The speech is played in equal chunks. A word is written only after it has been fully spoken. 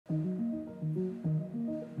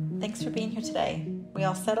Thanks for being here today. We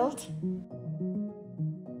all settled?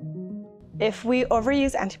 If we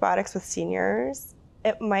overuse antibiotics with seniors,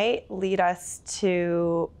 it might lead us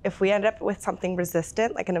to, if we end up with something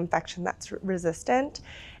resistant, like an infection that's resistant,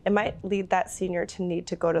 it might lead that senior to need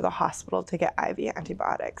to go to the hospital to get IV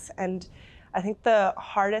antibiotics. And I think the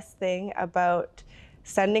hardest thing about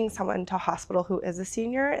sending someone to hospital who is a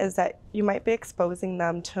senior is that you might be exposing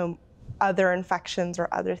them to other infections or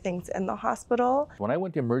other things in the hospital. When I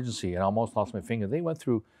went to emergency and almost lost my finger, they went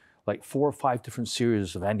through like 4 or 5 different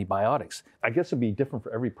series of antibiotics. I guess it'd be different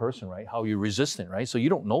for every person, right? How you're resistant, right? So you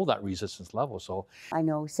don't know that resistance level. So I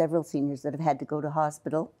know several seniors that have had to go to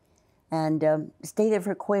hospital and stay there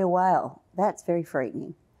for quite a while. That's very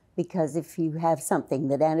frightening, because if you have something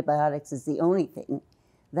that antibiotics is the only thing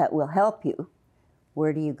that will help you,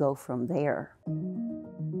 where do you go from there?